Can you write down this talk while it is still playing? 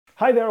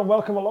Hi there and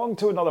welcome along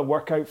to another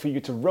workout for you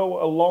to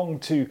row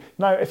along to.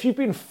 Now, if you've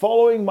been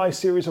following my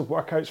series of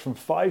workouts from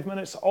 5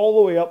 minutes all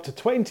the way up to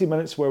 20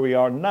 minutes where we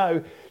are now,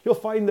 you'll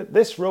find that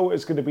this row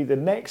is going to be the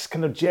next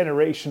kind of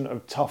generation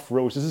of tough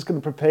rows. This is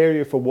going to prepare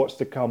you for what's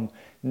to come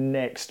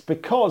next,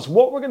 because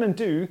what we're going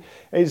to do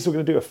is we're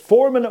going to do a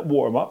 4-minute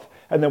warm-up,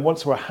 and then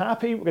once we're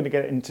happy, we're going to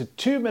get into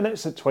 2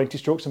 minutes at 20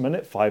 strokes a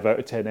minute, 5 out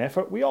of 10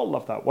 effort. We all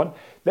love that one.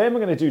 Then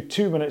we're going to do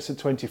 2 minutes at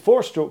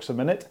 24 strokes a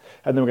minute,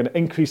 and then we're going to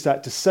increase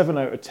that to 7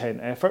 out of 10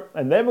 effort.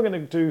 And then we're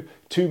going to do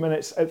 2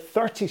 minutes at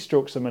 30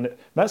 strokes a minute.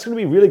 That's going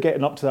to be really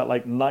getting up to that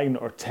like 9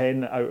 or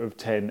 10 out of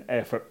 10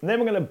 effort. And then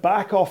we're going to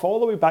back off all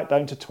the way back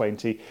down to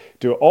 20,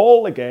 do it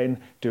all again,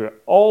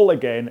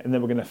 and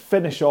then we're going to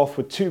finish off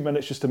with 2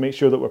 minutes just to make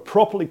sure that we're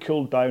properly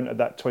cooled down at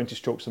that 20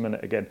 strokes a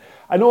minute again.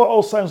 I know it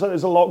all sounds like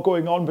there's a lot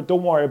going on, but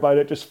don't worry about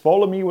it. Just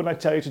follow me when I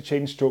tell you to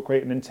change stroke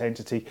rate and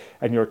intensity,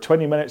 and your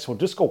 20 minutes will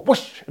just go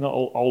whoosh and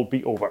it'll all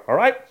be over, all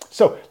right?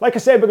 So, like I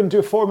said, we're going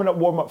to do a 4-minute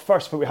warm-up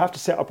first, but we have to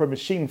set up our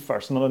machine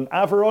first. And on an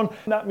Aviron,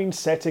 that means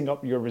setting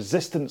up your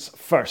resistance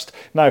first.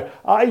 Now,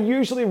 I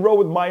usually row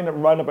with mine at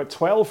around about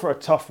 12 for a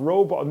tough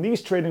row, but on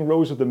these training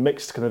rows with the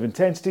mixed kind of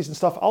intensities and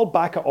stuff, I'll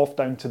back it off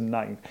down to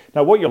 9.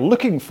 Now, what you're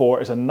looking for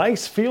is a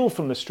nice feel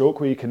from the stroke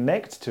where you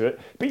connect to it,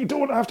 but you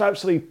don't have to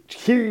actually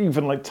heave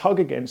and like tug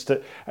against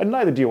it, and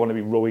neither do you want to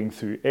be rowing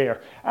through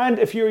air. And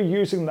if you're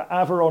using the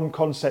Aviron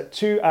Concept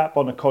 2 app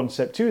on a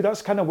Concept 2,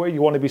 that's kind of where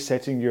you want to be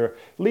setting your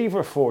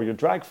lever for, your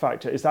drag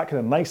factor, is that kind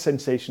of nice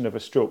sensation of a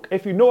stroke.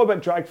 If you know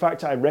about drag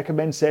factor, I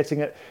recommend setting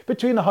it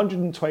between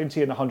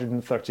 120 and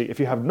 130. If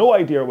you have no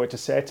idea where to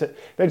set it,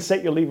 then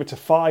set your lever to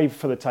 5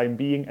 for the time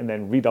being, and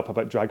then read up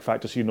about drag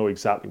factor so you know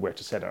exactly where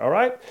to set it, all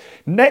right?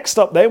 Next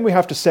up then, we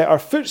have to set our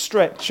foot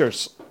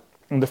stretchers.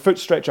 And the foot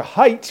stretcher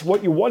height,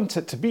 what you want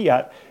it to be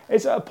at,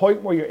 is at a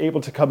point where you're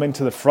able to come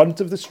into the front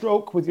of the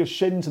stroke with your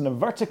shins in a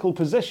vertical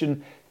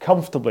position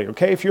comfortably,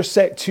 okay? If you're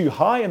set too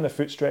high in the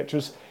foot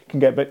stretchers, it can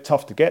get a bit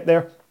tough to get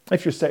there.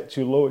 If you're set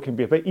too low, it can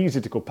be a bit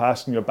easy to go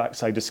past and your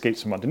backside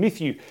escapes from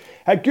underneath you.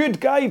 A good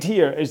guide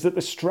here is that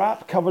the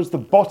strap covers the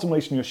bottom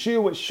lace in your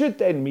shoe, which should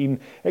then mean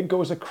it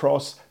goes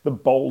across the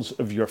balls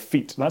of your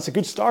feet. And that's a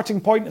good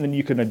starting point, and then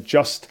you can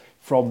adjust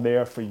from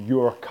there for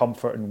your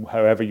comfort and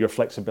however your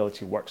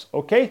flexibility works,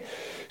 okay?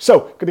 So,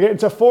 going to get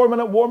into a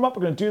 4-minute warm-up.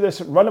 We're going to do this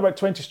at around about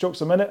 20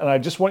 strokes a minute, and I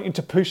just want you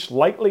to push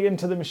lightly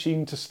into the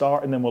machine to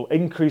start, and then we'll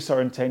increase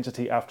our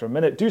intensity after a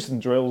minute, do some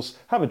drills,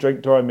 have a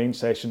drink, do our main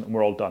session, and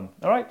we're all done.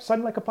 All right,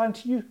 sound like a plan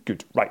to you?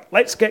 Good. Right,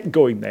 let's get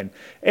going then.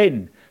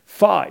 In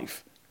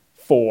 5,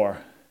 4,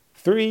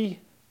 3,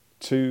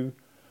 2,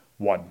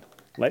 1.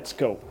 Let's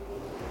go.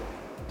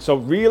 So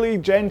really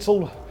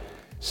gentle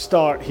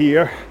start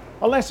here.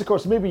 Unless, of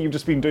course, maybe you've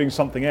just been doing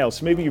something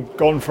else. Maybe you've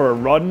gone for a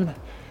run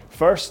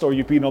first, or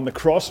you've been on the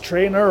cross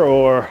trainer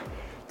or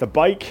the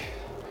bike,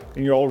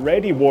 and you're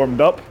already warmed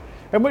up,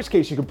 in which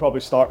case you could probably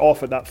start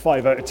off at that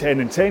 5 out of 10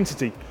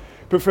 intensity.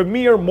 But for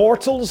mere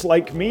mortals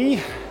like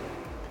me,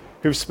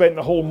 who've spent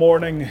the whole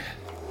morning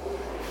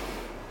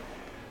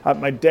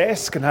at my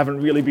desk and haven't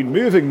really been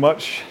moving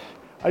much,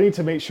 I need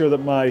to make sure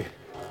that my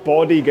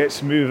body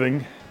gets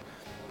moving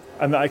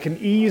and that I can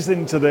ease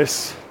into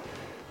this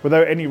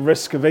without any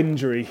risk of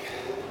injury.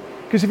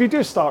 Because if you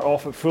do start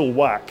off at full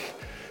whack,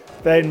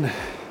 then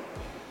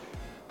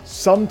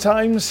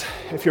sometimes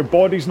if your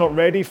body's not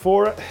ready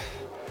for it,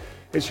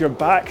 it's your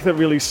back that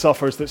really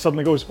suffers, that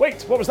suddenly goes,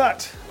 wait, what was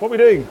that? What are we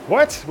doing?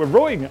 What? We're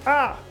rowing,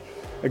 ah!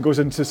 It goes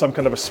into some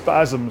kind of a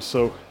spasm,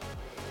 so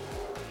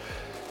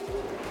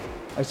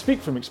I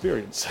speak from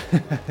experience,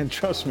 and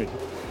trust me.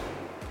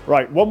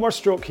 Right, one more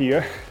stroke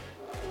here,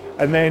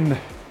 and then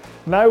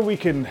now we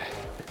can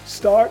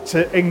start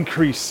to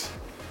increase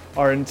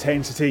our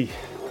intensity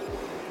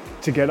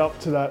to get up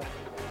to that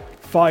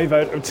 5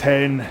 out of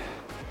 10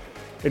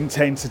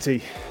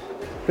 intensity.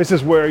 This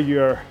is where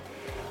your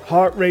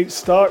heart rate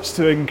starts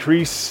to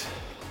increase,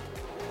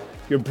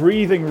 your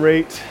breathing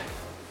rate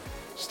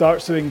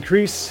starts to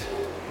increase.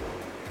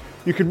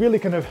 You can really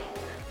kind of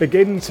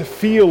begin to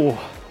feel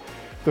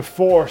the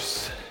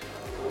force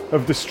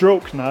of the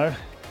stroke now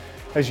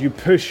as you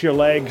push your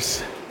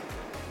legs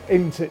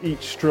into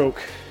each stroke.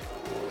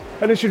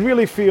 And it should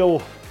really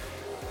feel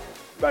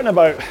around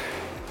about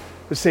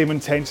the same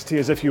intensity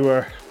as if you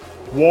were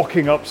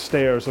walking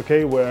upstairs,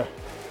 okay? Where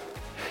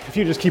if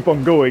you just keep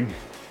on going,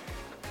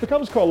 it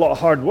becomes quite a lot of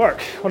hard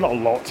work. Well, not a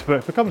lot, but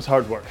it becomes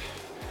hard work.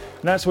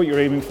 And that's what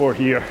you're aiming for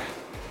here.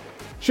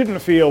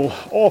 Shouldn't feel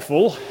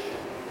awful,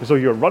 as though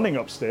you're running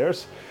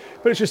upstairs,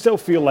 but it should still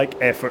feel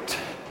like effort.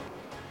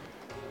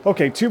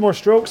 Okay, 2 more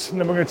strokes, and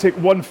then we're going to take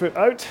 1 foot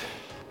out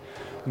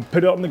and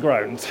put it on the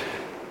ground.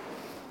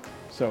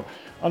 So,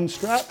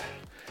 unstrap,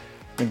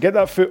 and get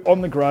that foot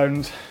on the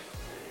ground,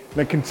 and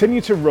then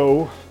continue to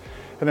row,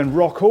 and then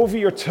rock over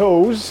your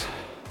toes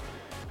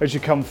as you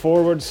come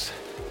forwards,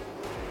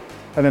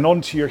 and then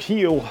onto your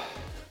heel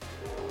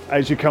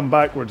as you come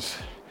backwards.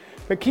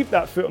 But keep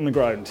that foot on the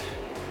ground.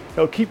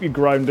 It'll keep you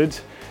grounded,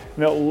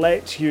 and it'll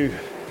let you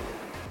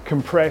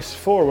compress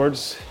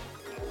forwards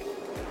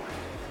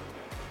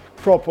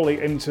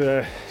properly into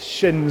a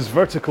shins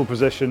vertical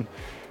position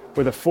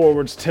with a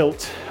forwards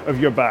tilt of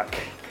your back.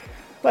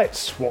 Let's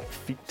swap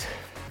feet.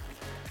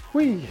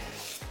 Whee!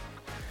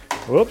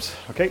 Whoops,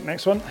 okay,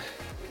 next one.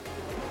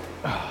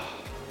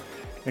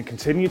 And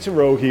continue to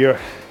row here.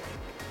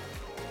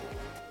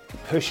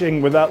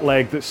 Pushing with that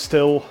leg that's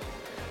still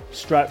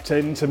strapped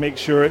in to make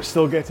sure it's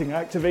still getting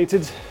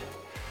activated.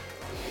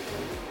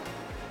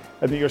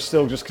 And that you're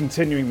still just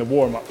continuing the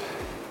warm-up.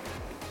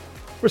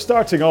 We're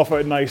starting off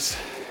at a nice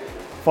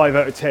 5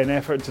 out of 10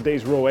 effort in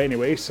today's row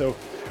anyway, so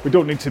we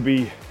don't need to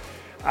be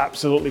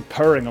absolutely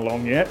purring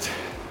along yet.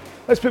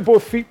 Let's put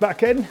both feet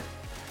back in,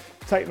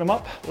 tighten them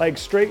up, legs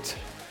straight,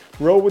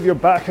 row with your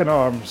back and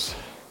arms.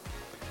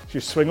 As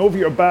you swing over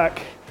your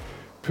back,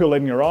 pull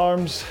in your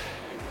arms,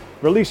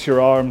 release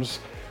your arms,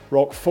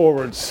 rock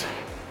forwards,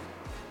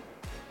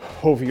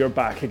 over your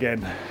back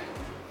again.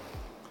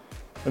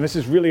 And this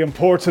is really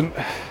important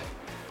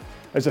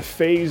as a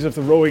phase of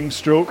the rowing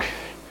stroke,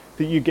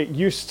 that you get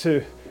used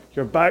to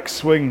your back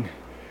swing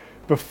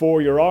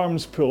before your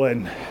arms pull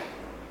in.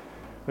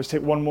 Let's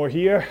take one more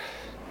here.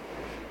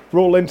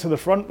 Roll into the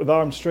front with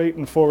arms straight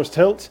and forwards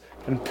tilt,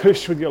 and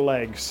push with your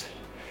legs.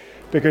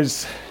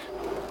 Because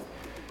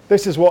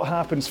this is what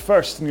happens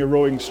first in your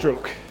rowing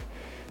stroke,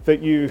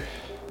 that you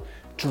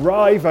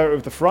drive out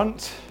of the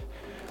front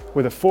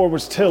with a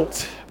forwards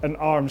tilt and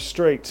arms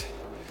straight.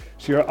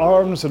 So your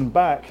arms and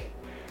back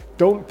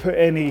don't put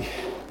any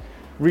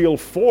real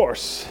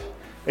force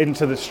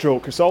into the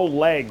stroke. It's all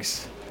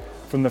legs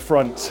from the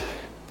front.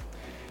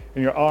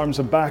 And your arms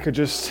and back are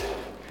just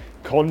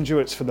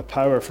conduits for the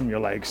power from your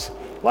legs.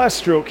 Last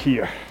stroke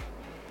here.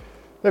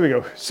 There we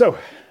go. So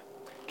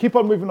keep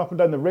on moving up and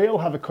down the rail,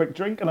 have a quick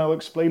drink, and I'll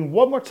explain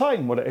one more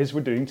time what it is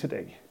we're doing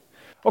today.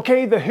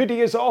 Okay, the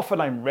hoodie is off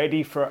and I'm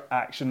ready for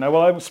action. Now,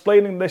 while I'm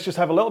explaining this, just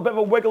have a little bit of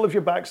a wiggle of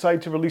your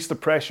backside to release the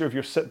pressure of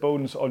your sit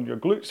bones on your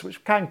glutes,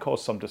 which can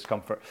cause some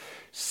discomfort.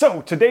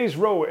 So, today's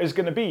row is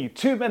going to be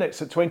 2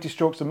 minutes at 20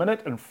 strokes a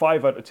minute and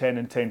 5 out of 10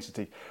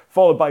 intensity,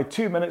 followed by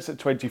 2 minutes at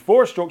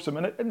 24 strokes a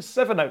minute and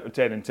 7 out of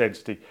 10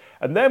 intensity.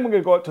 And then we're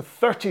going to go up to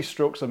 30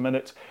 strokes a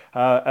minute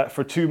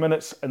for 2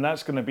 minutes, and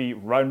that's going to be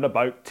round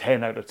about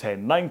 10 out of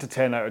 10, 9 to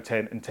 10 out of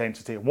 10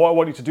 intensity. And what I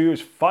want you to do is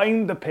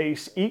find the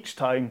pace each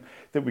time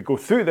that we go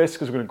through this,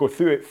 because we're going to go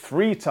through it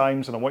 3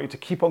 times, and I want you to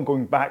keep on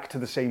going back to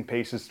the same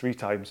paces 3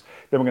 times.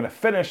 Then we're going to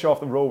finish off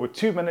the row with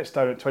 2 minutes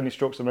down at 20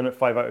 strokes a minute,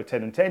 5 out of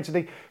 10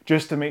 intensity,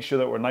 just to make sure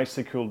that we're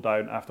nicely cooled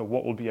down after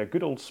what will be a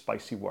good old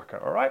spicy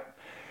workout, all right?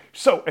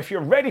 So if you're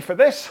ready for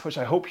this, which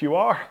I hope you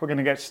are, we're going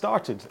to get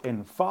started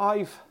in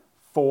 5,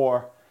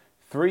 4,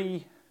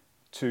 3,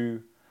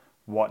 2,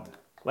 1.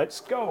 Let's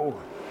go.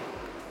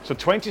 So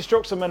 20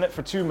 strokes a minute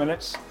for 2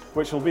 minutes,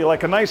 which will be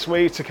like a nice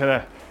way to kind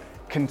of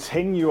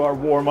continue our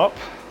warm-up.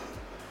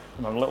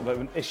 I'm having a little bit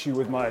of an issue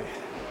with my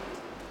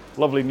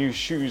lovely new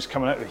shoes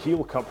coming out of the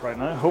heel cup right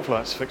now. Hopefully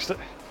that's fixed it.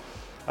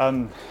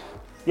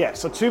 Yeah,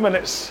 so 2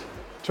 minutes,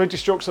 20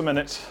 strokes a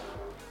minute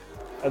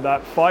at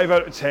that 5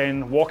 out of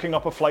 10 walking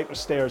up a flight of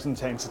stairs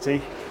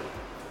intensity.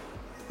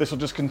 This will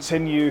just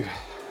continue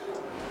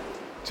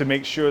to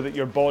make sure that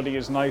your body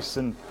is nice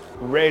and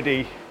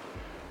ready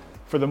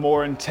for the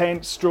more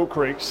intense stroke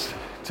rates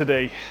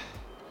today.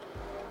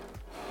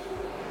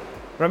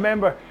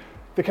 Remember,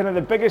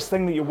 the biggest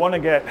thing that you want to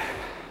get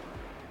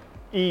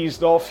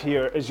eased off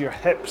here is your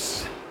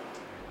hips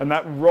and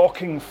that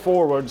rocking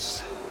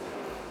forwards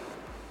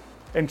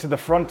into the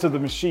front of the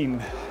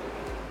machine,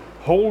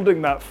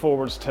 holding that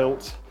forwards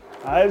tilt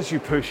as you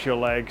push your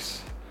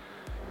legs,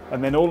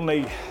 and then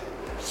only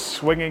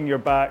swinging your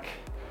back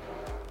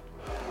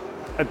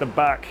at the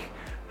back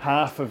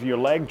half of your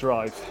leg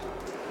drive,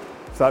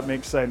 if that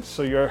makes sense.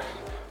 So you're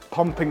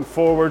pumping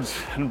forwards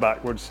and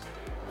backwards,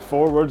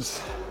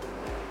 forwards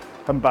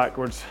and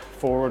backwards,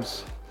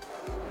 forwards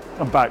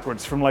and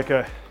backwards, from like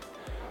a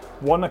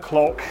 1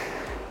 o'clock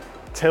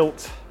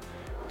tilt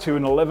to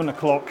an 11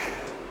 o'clock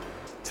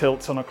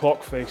tilt on a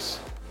clock face.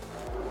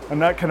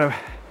 And that kind of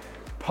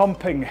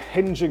pumping,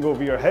 hinging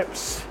over your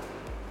hips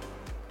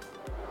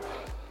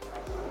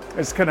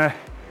is kind of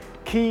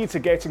key to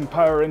getting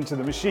power into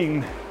the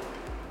machine,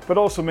 but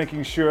also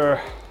making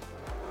sure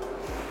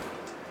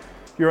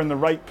you're in the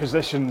right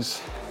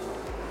positions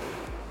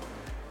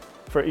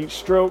for each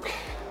stroke,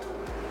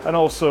 and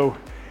also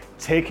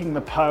taking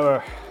the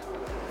power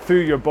through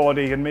your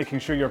body and making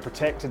sure you're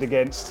protected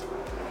against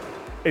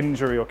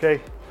injury,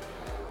 okay?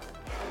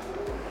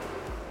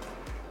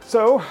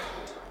 So,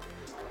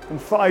 in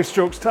 5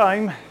 strokes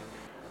time,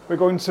 we're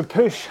going to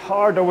push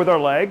harder with our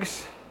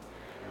legs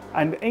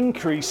and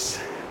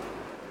increase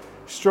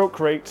stroke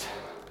rate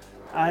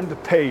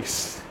and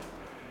pace.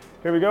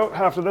 Here we go,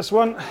 after this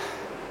one,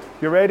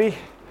 you ready?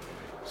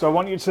 So I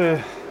want you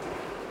to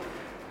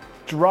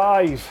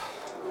drive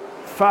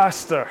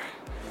faster,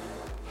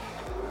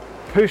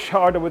 push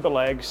harder with the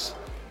legs,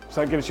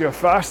 so that gives you a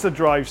faster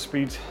drive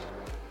speed.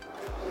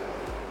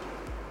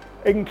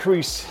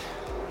 Increase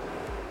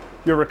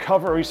your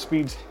recovery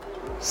speed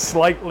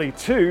slightly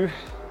too,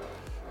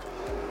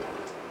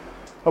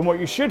 and what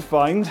you should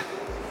find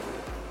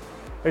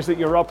is that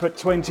you're up at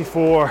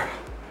 24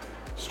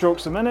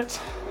 strokes a minute.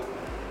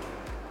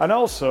 And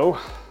also,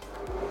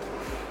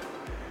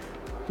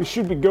 you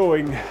should be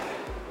going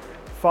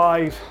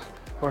 5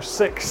 or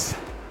 6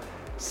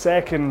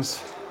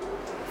 seconds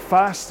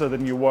faster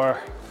than you were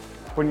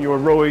when you were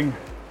rowing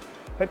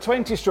at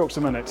 20 strokes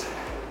a minute.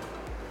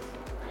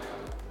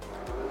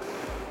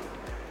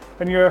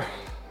 And you're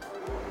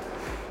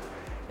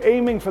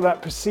aiming for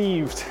that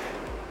perceived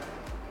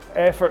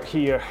effort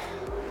here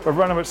of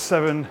around about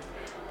 7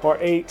 or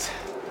 8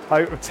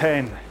 out of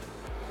 10.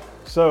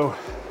 So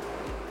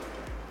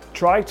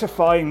try to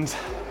find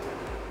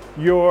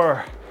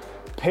your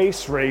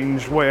pace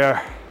range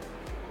where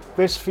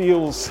this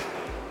feels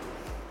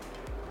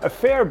a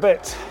fair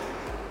bit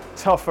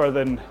tougher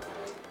than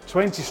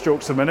 20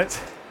 strokes a minute,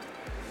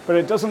 but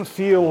it doesn't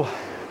feel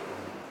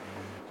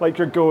like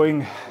you're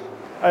going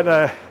at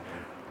a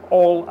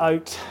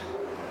all-out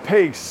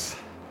pace.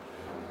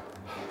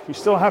 You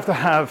still have to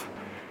have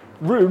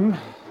room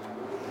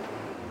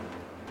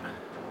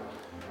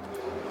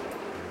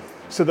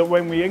so that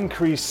when we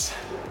increase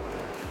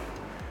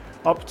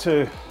up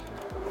to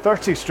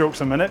 30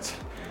 strokes a minute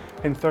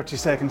in 30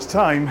 seconds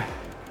time,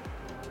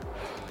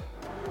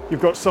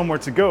 you've got somewhere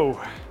to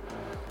go.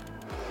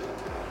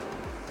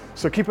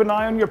 So keep an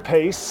eye on your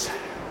pace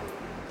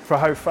for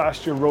how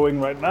fast you're rowing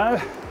right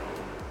now.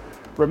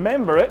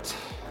 Remember it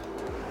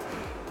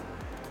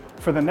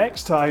for the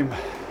next time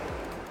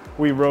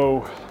we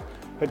row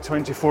at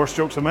 24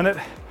 strokes a minute,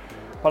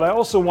 but I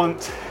also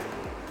want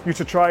you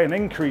to try and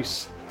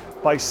increase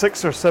by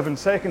 6 or 7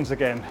 seconds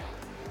again.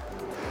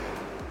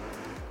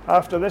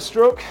 After this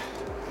stroke,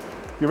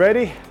 you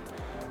ready?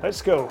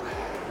 Let's go.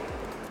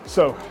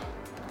 So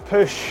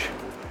push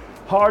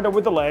harder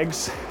with the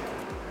legs,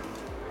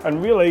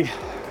 and really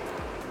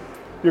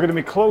you're going to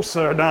be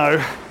closer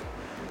now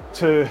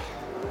to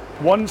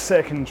 1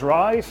 second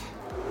drive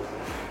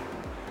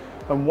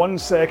and 1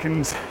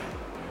 second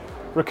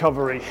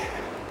recovery.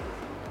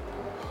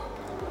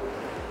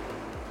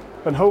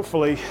 And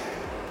hopefully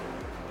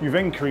you've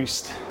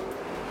increased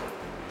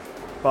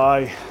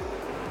by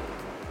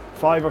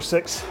 5 or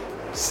 6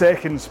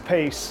 seconds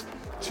pace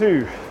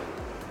too.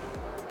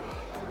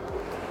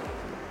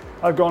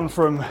 I've gone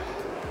from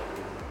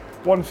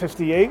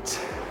 158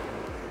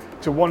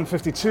 to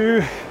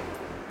 152,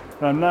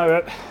 and I'm now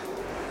at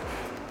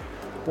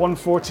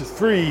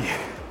 143.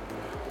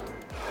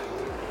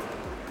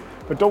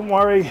 But don't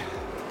worry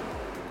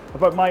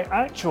about my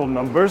actual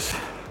numbers.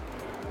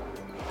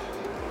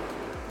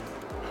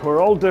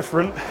 We're all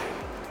different.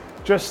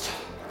 Just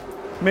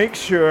make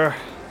sure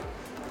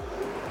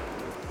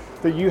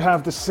that you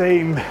have the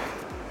same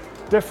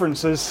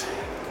differences,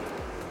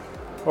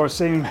 or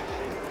same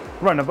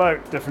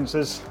roundabout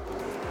differences,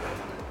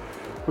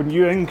 when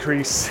you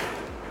increase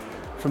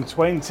from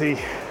 20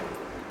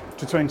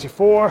 to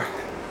 24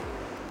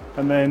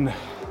 and then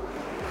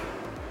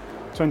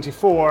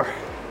 24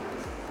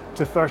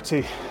 to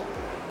 30.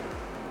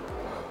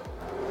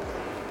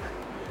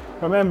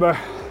 Remember,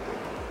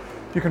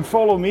 you can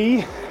follow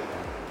me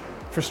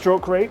for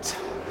stroke rate,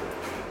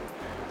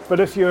 but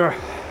if you're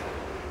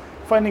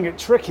finding it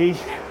tricky,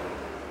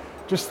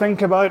 just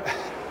think about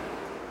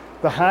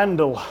the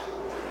handle,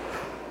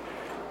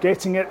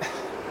 getting it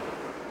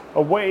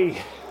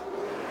away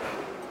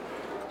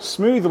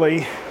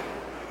smoothly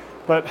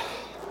but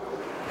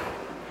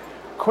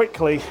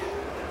quickly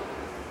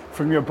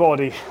from your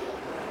body.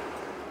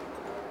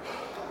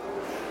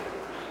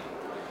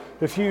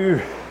 If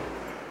you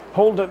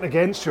hold it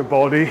against your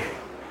body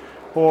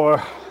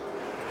or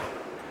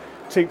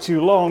take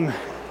too long,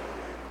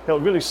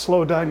 it'll really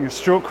slow down your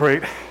stroke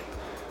rate.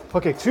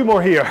 Okay, 2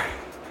 more here.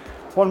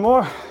 1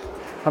 more,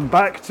 and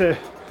back to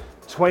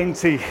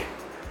 20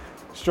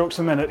 strokes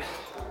a minute.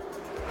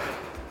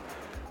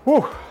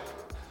 Woo!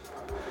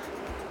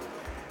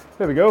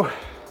 There we go.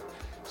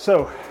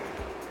 So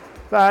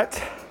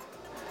that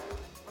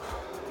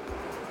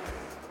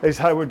is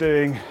how we're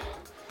doing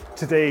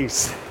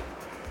today's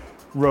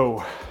row.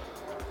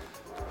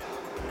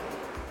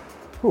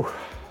 Whew.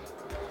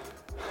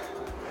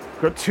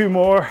 Got 2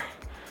 more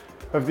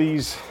of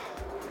these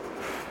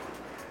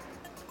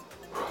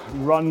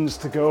runs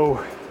to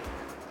go,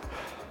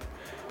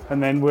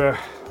 and then we're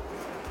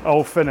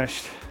all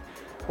finished.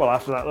 Well,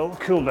 after that little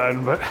cool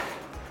down, but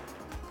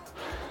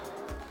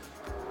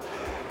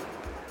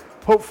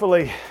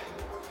hopefully,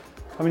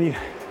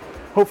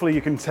 hopefully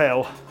you can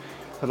tell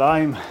that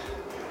I'm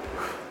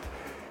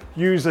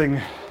using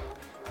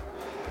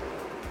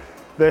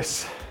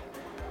this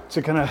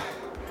to kind of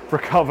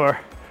recover,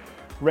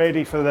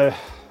 ready for the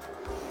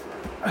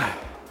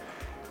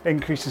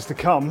increases to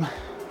come.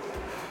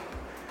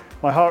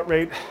 My heart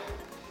rate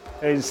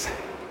is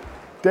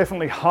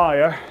definitely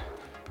higher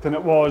than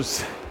it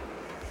was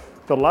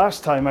the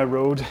last time I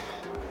rowed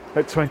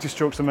at 20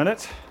 strokes a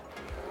minute.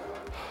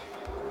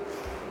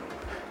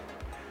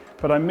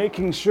 But I'm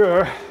making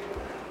sure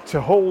to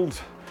hold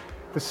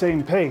the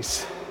same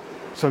pace.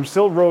 So I'm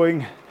still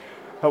rowing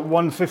at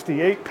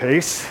 158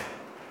 pace,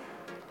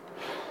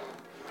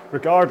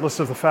 regardless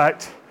of the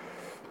fact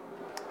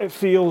it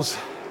feels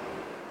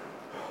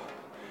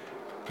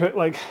But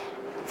like,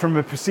 from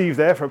a perceived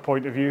effort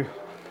point of view,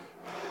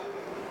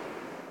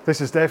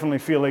 this is definitely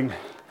feeling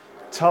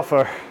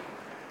tougher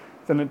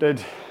than it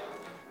did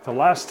the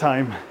last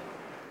time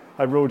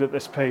I rode at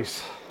this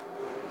pace.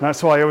 And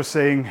that's why I was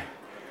saying,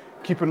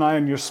 keep an eye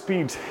on your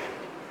speed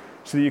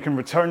so that you can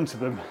return to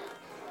them,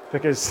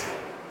 because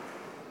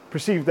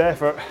perceived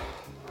effort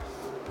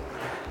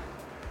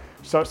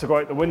starts to go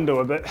out the window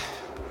a bit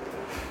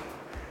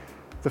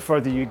the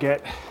further you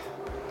get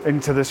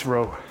into this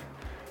row.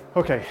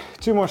 Okay,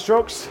 2 more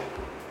strokes.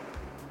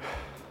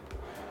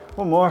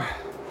 1 more.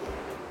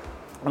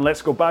 And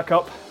let's go back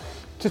up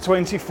to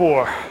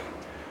 24.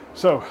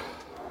 So,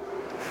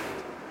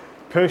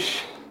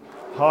 push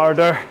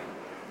harder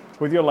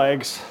with your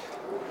legs.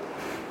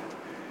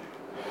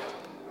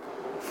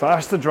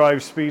 Faster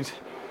drive speed.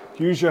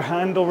 Use your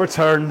handle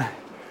return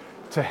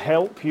to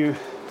help you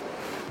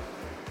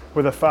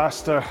with a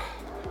faster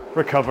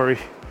recovery.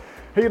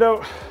 You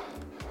know,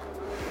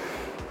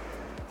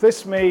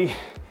 this may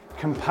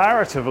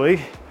comparatively,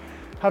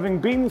 having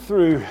been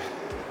through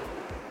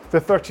the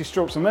 30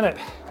 strokes a minute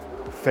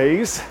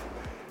phase,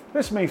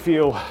 this may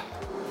feel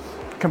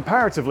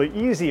comparatively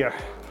easier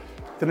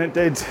than it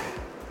did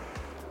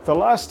the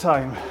last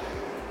time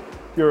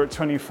you were at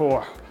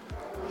 24.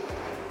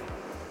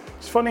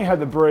 It's funny how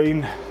the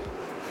brain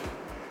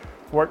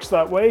works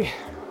that way,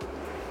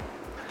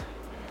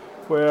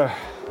 where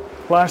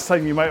last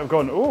time you might have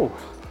gone, oh,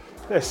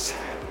 this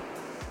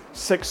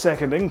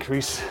 6-second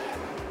increase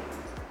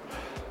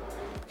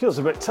feels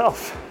a bit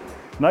tough.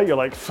 Now you're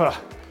like, pho.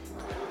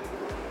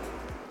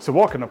 It's a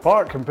walk in the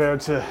park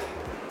compared to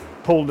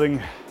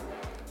holding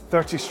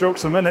 30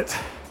 strokes a minute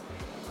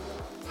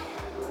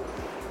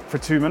for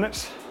 2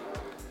 minutes.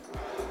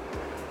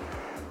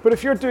 But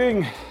if you're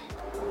doing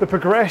the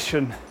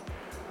progression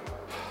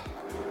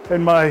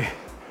in my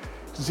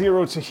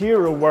 0 to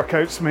hero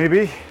workouts,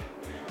 maybe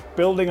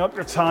building up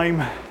your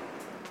time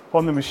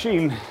on the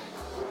machine,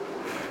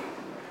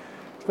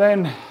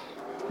 then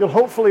you'll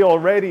hopefully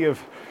already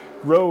have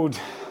rode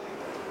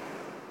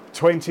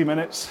 20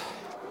 minutes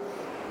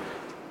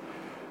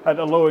at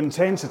a low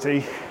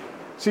intensity,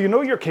 so you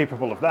know you're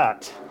capable of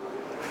that.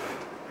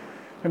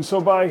 And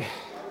so by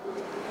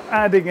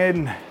adding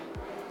in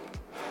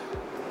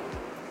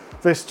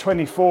this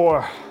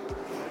 24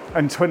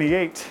 and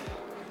 28,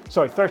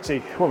 sorry, 30,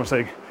 what am I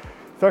saying?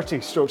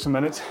 30 strokes a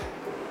minute,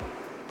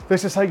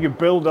 this is how you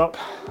build up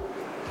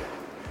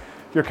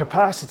your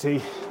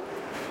capacity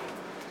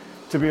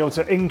to be able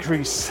to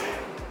increase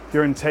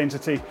your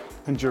intensity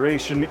and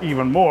duration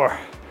even more.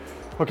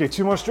 Okay,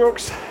 2 more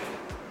strokes,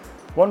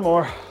 1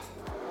 more,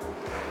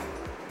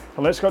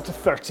 and let's go up to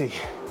 30.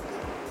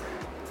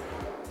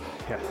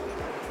 Yeah,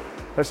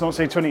 let's not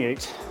say 28,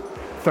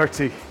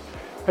 30.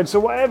 And so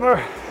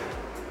whatever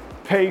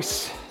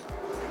pace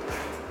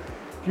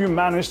you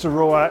managed to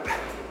row at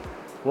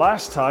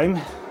last time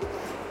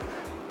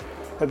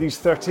at these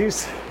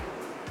 30s,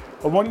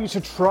 I want you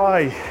to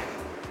try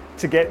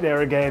to get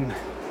there again.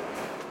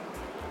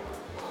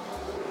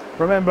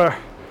 Remember,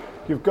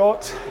 you've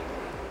got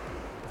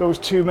those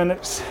 2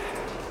 minutes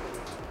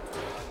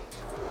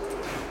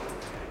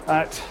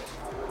at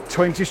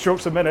 20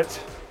 strokes a minute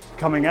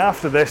coming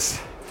after this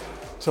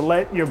to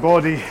let your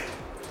body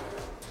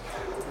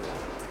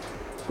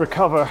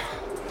recover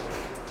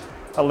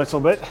a little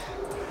bit.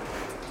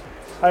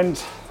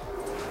 And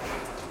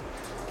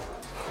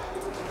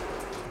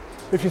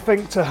if you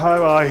think to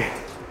how I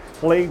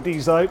laid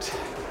these out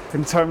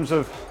in terms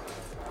of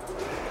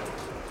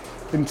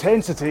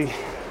intensity,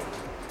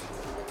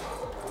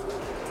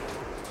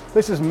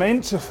 this is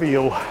meant to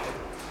feel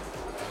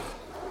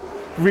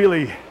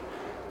really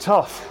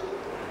tough,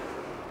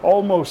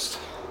 almost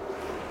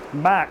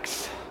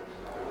max.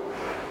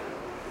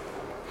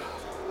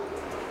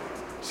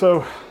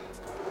 So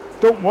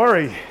don't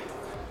worry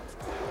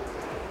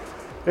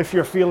if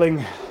you're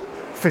feeling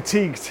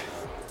fatigued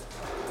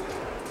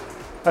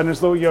and as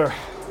though you're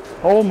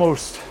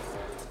almost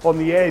on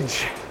the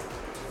edge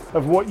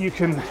of what you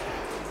can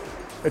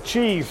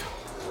achieve.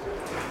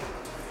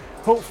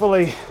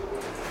 Hopefully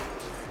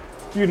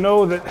you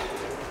know that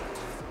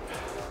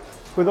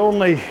with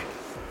only,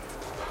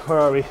 where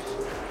are we,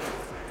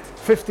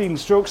 15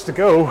 strokes to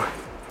go,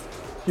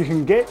 you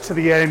can get to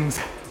the end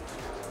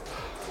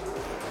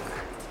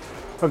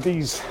of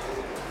these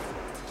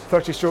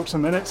 30 strokes a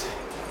minute.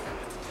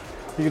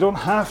 You don't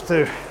have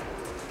to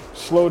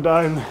slow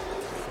down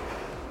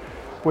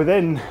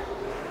within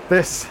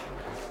this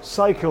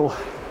cycle.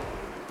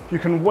 You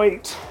can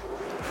wait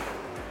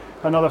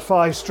another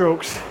 5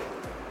 strokes.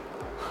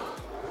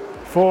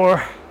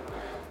 4,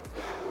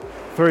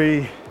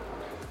 3,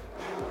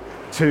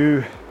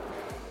 2,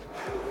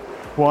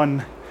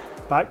 1,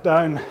 back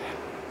down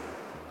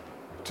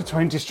to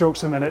 20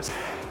 strokes a minute.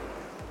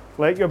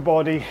 Let your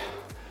body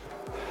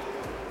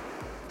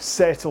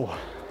settle.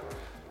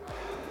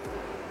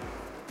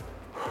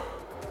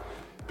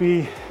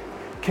 Be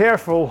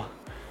careful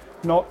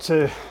not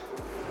to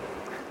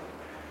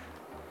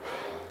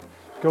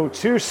go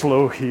too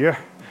slow here.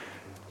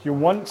 You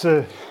want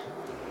to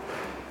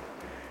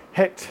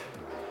hit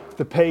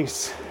the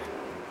pace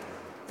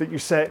that you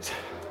set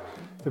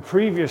the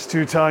previous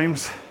 2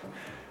 times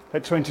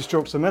at 20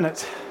 strokes a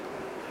minute.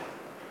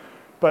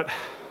 But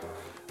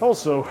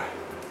also,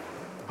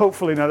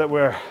 hopefully now that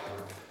we're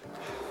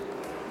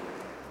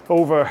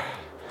over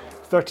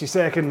 30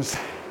 seconds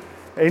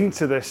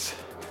into this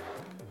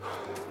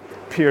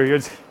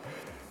period,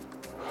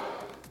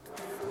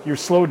 you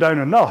slow down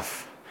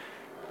enough,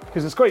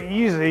 because it's quite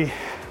easy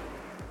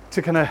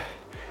to kind of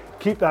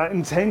keep that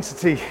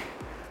intensity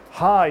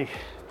high,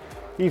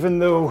 even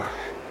though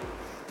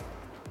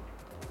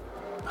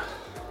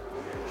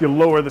you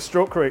lower the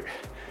stroke rate.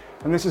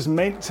 And this is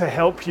meant to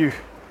help you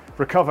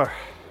recover.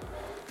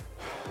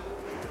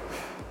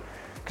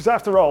 Because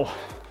after all,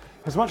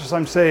 as much as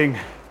I'm saying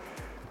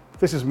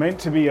this is meant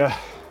to be a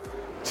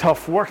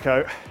tough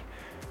workout,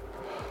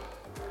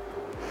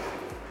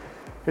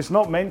 it's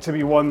not meant to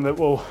be one that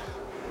will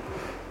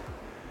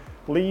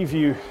leave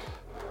you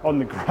on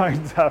the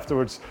ground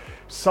afterwards,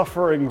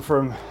 suffering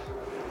from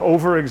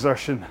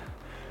overexertion.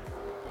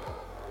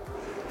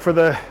 For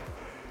the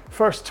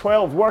first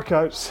 12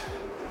 workouts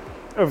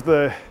of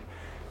the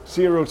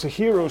Zero to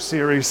Hero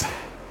series,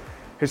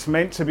 it's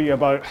meant to be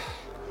about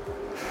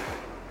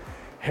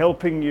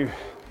helping you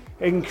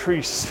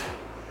increase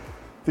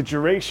the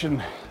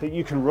duration that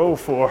you can row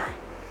for,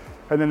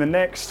 and then the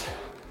next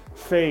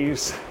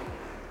phase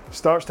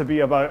starts to be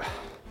about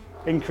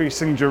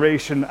increasing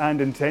duration and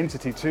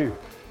intensity too.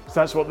 So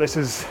that's what this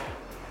is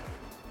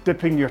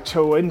dipping your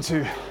toe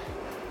into.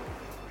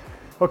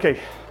 Okay,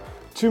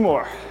 2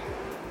 more,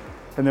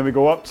 and then we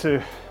go up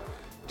to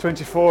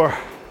 24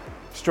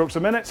 strokes a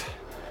minute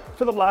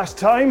for the last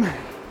time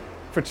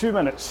for 2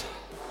 minutes.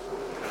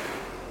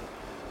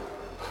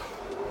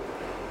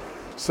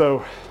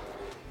 So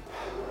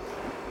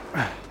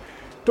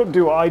don't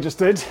do what I just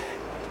did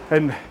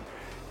and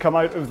come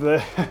out of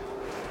the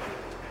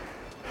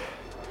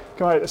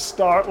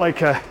start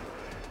like a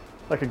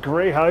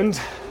greyhound.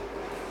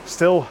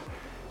 Still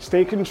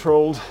stay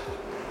controlled.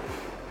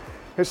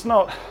 It's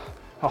not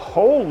a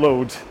whole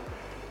load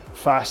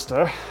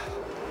faster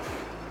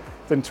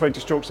than 20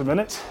 strokes a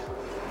minute.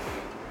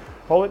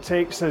 All it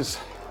takes is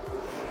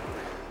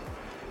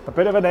a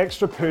bit of an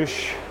extra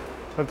push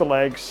of the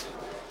legs,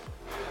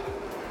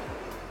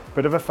 a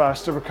bit of a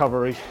faster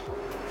recovery,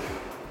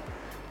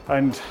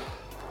 and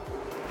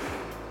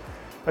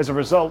as a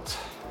result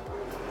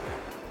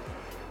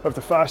of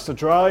the faster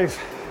drive,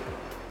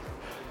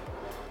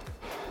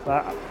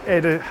 that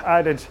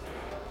added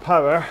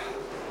power,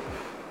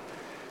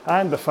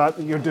 and the fact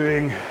that you're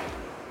doing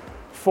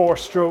 4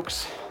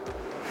 strokes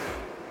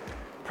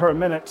per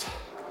minute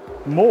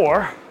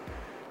more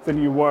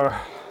than you were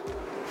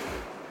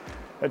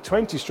at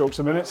 20 strokes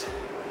a minute,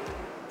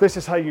 this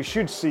is how you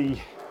should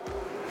see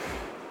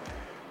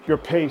your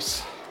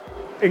pace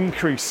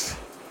increase.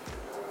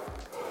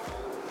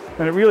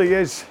 And it really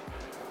is.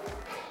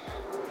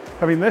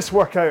 I mean, this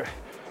workout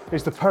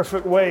is the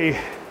perfect way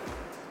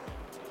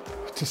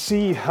to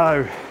see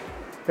how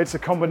it's a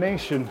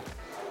combination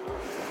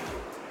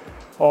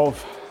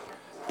of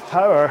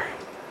power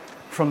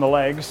from the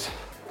legs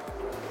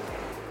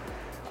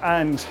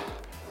and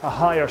a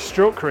higher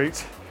stroke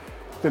rate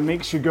that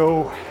makes you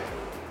go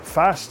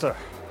faster.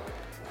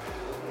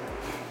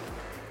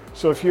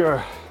 So if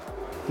you're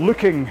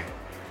looking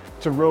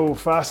to row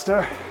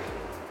faster,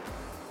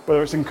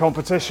 whether it's in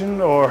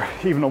competition or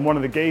even on one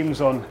of the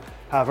games on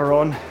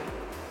Aviron,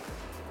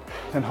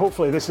 then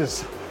hopefully this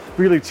is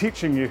really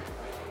teaching you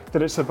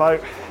that it's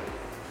about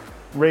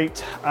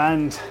rate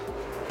and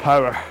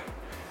power,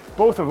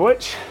 both of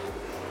which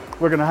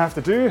we're going to have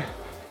to do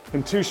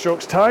in 2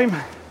 strokes time.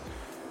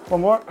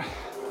 One more,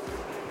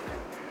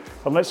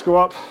 and let's go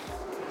up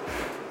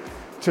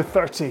to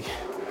 30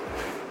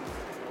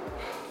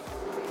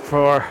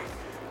 for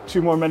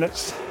 2 more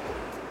minutes,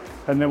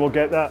 and then we'll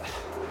get that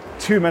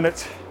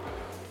 2-minute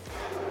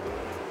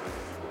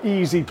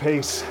easy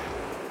pace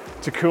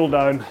to cool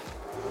down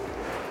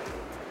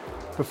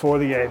before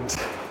the end.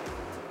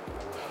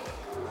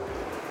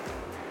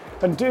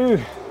 And do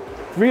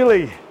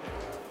really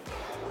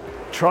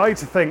try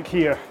to think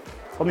here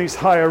on these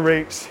higher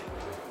rates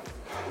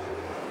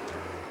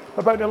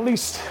about at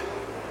least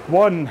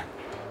one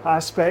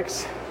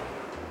aspect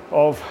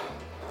of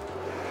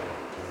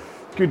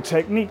good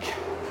technique,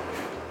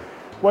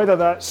 whether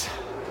that's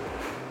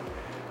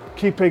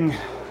keeping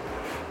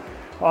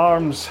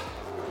arms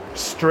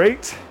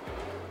straight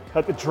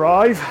at the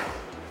drive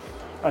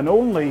and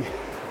only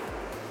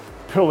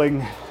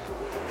pulling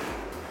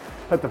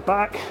at the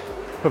back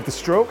of the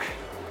stroke,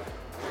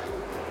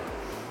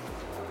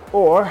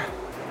 or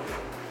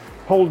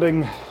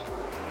holding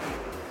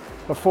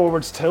a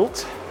forwards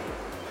tilt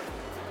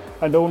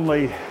and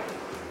only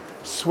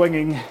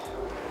swinging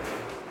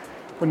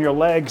when your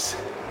legs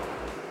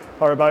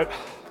are about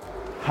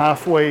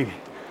halfway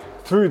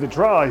through the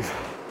drive.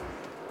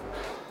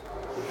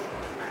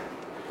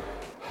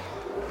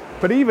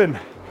 But even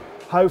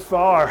how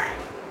far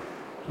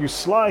you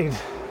slide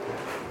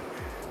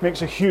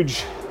makes a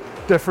huge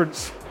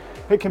difference.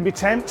 It can be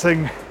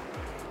tempting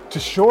to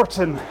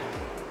shorten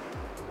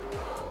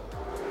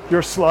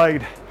your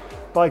slide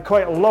by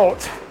quite a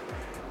lot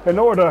in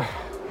order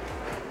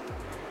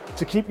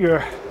to keep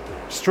your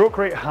stroke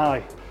rate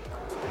high.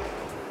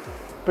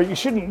 But you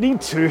shouldn't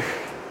need to,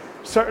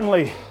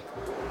 certainly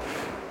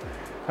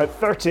at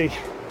 30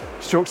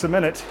 strokes a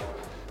minute,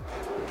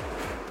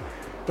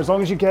 as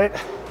long as you get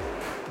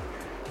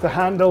the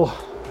handle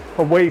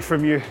away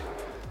from you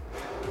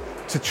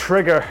to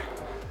trigger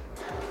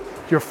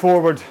your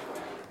forward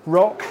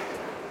rock,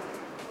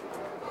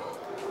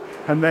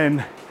 and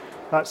then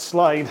that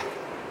slide,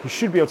 you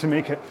should be able to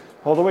make it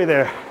all the way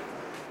there.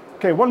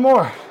 Okay, one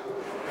more.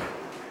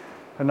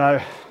 And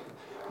now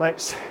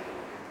let's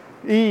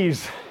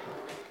ease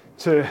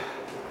to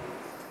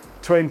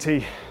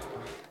 20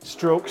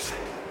 strokes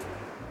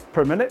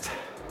per minute.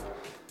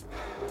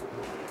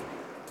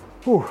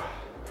 Whew.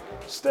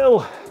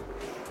 Still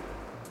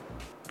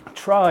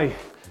try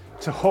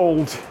to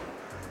hold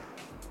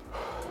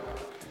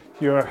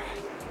your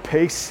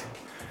pace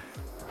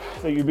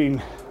that you've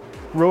been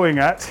rowing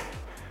at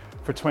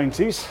for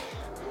 20s,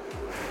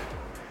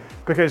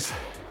 because,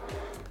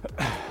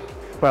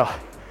 well,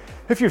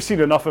 if you've seen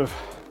enough of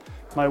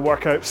my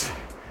workouts,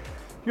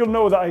 you'll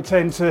know that I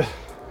tend to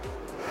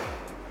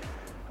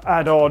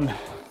add on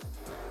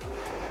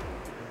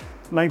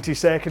 90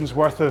 seconds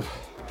worth of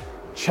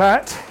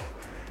chat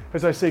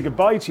as I say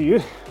goodbye to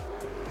you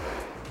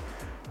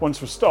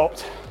once we're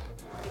stopped.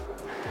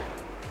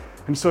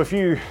 And so if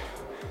you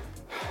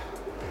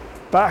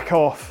back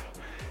off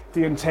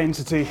the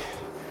intensity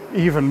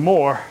even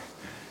more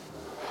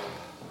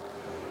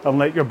and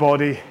let your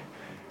body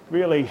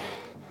really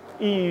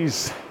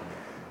ease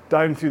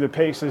down through the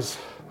paces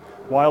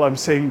while I'm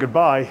saying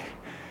goodbye,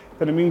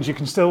 then it means you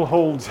can still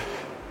hold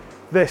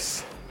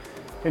this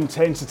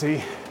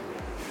intensity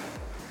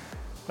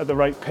at the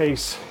right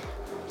pace.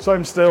 So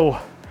I'm still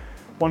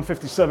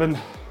 157,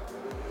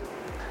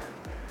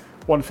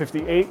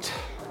 158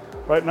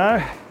 right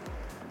now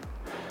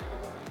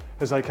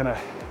as I kind of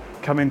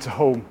come into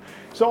home.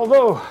 So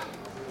although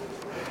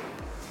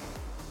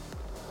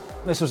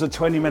this was a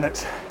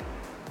 20-minute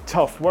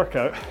tough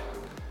workout,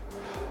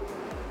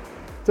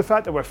 the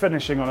fact that we're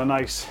finishing on a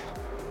nice,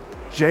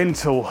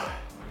 gentle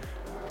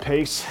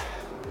pace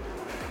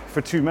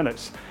for 2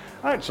 minutes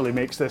actually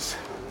makes this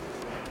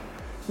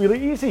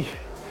really easy.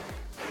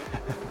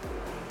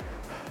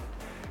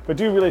 But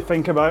do really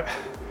think about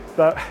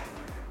that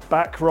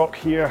back rock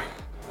here,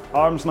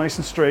 arms nice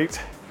and straight.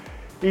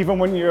 Even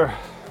when you're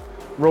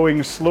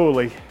rowing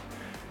slowly,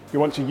 you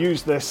want to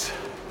use this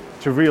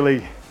to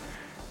really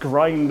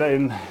grind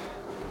in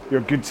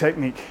your good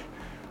technique.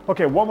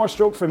 Okay, one more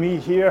stroke for me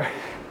here.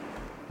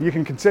 You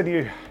can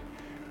continue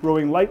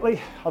rowing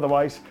lightly,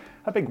 otherwise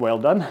a big well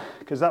done,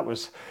 because that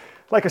was,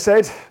 like I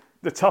said,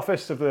 the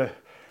toughest of the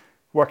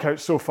workouts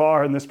so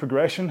far in this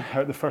progression,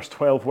 out of the first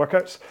 12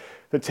 workouts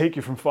that take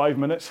you from 5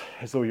 minutes,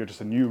 as though you're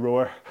just a new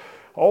rower,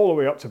 all the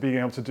way up to being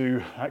able to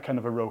do that kind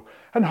of a row.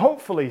 And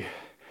hopefully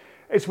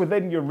it's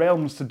within your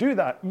realms to do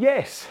that.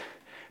 Yes,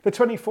 the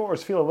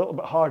 24s feel a little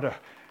bit harder.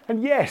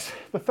 And yes,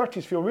 the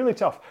 30s feel really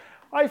tough.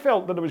 I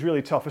felt that it was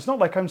really tough. It's not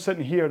like I'm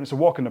sitting here and it's a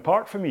walk in the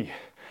park for me.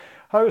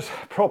 I was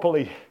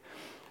properly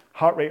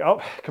heart rate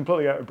up,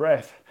 completely out of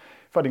breath,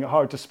 finding it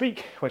hard to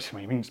speak, which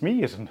means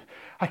me isn't.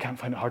 I can't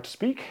find it hard to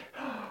speak.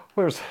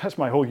 Whereas that's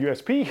my whole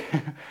USP.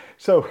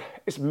 So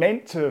it's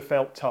meant to have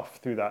felt tough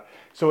through that.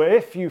 So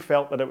if you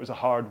felt that it was a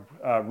hard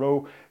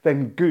row,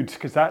 then good,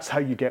 because that's how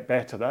you get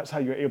better. That's how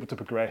you're able to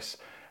progress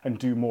and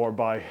do more,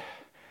 by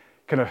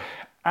kind of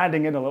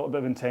adding in a little bit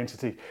of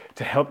intensity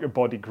to help your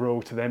body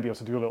grow, to then be able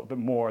to do a little bit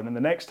more. And then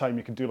the next time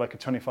you can do like a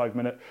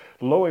 25-minute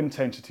low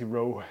intensity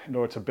row in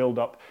order to build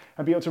up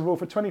and be able to row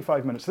for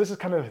 25 minutes. So this is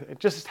kind of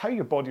just how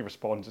your body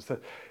responds. It's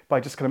that by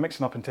just kind of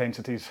mixing up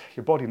intensities,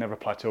 your body never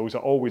plateaus, it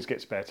always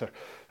gets better,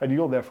 and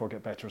you'll therefore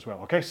get better as well.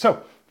 Okay,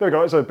 so there we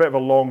go. It's a bit of a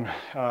long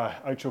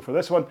outro for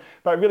this one,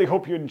 but I really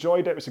hope you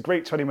enjoyed it. It was a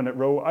great 20-minute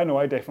row. I know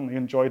I definitely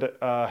enjoyed it.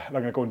 I'm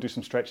gonna go and do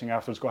some stretching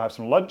afterwards, go have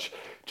some lunch.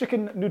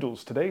 Chicken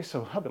noodles today,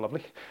 so that'll be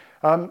lovely.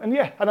 And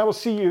yeah, and I will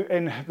see you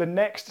in the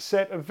next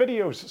set of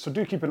videos. So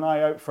do keep an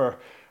eye out for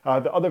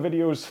the other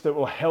videos that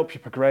will help you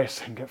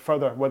progress and get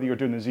further, whether you're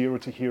doing the Zero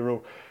to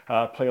Hero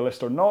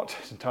playlist or not.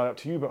 It's entirely up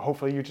to you, but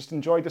hopefully you just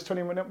enjoyed this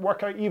 20-minute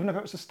workout, even if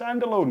it was a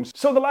standalone.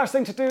 So the last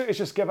thing to do is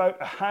just give out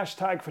a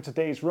hashtag for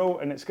today's row,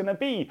 and it's gonna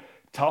be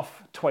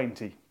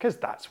Tough20, because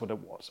that's what it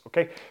was,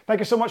 okay? Thank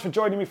you so much for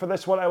joining me for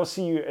this one. I will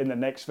see you in the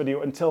next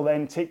video. Until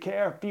then, take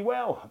care, be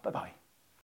well, bye-bye.